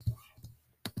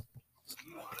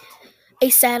A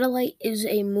satellite is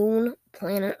a moon,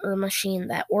 planet, or machine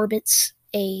that orbits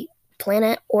a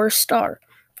planet or star.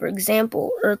 For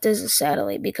example, Earth is a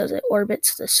satellite because it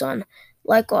orbits the sun.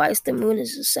 Likewise, the moon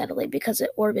is a satellite because it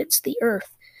orbits the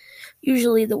Earth.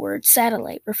 Usually, the word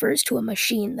satellite refers to a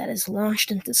machine that is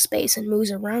launched into space and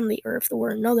moves around the Earth or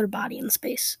another body in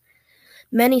space.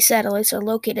 Many satellites are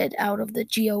located out of the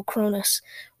geochronous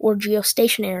or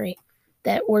geostationary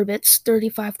that orbits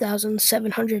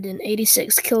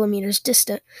 35,786 kilometers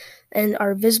distant and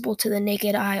are visible to the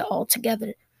naked eye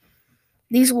altogether.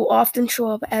 These will often show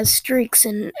up as streaks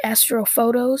in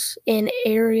astrophotos. An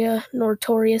area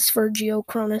notorious for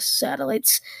geochronous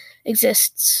satellites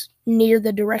exists near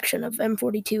the direction of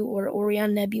M42 or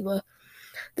Orion Nebula.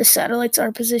 The satellites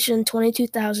are positioned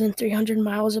 22,300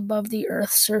 miles above the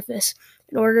Earth's surface.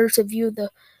 In order to view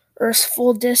the Earth's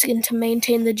full disk and to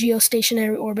maintain the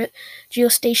geostationary orbit,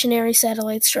 geostationary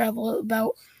satellites travel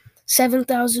about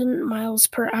 7,000 miles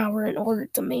per hour in order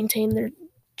to maintain their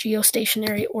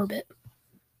geostationary orbit.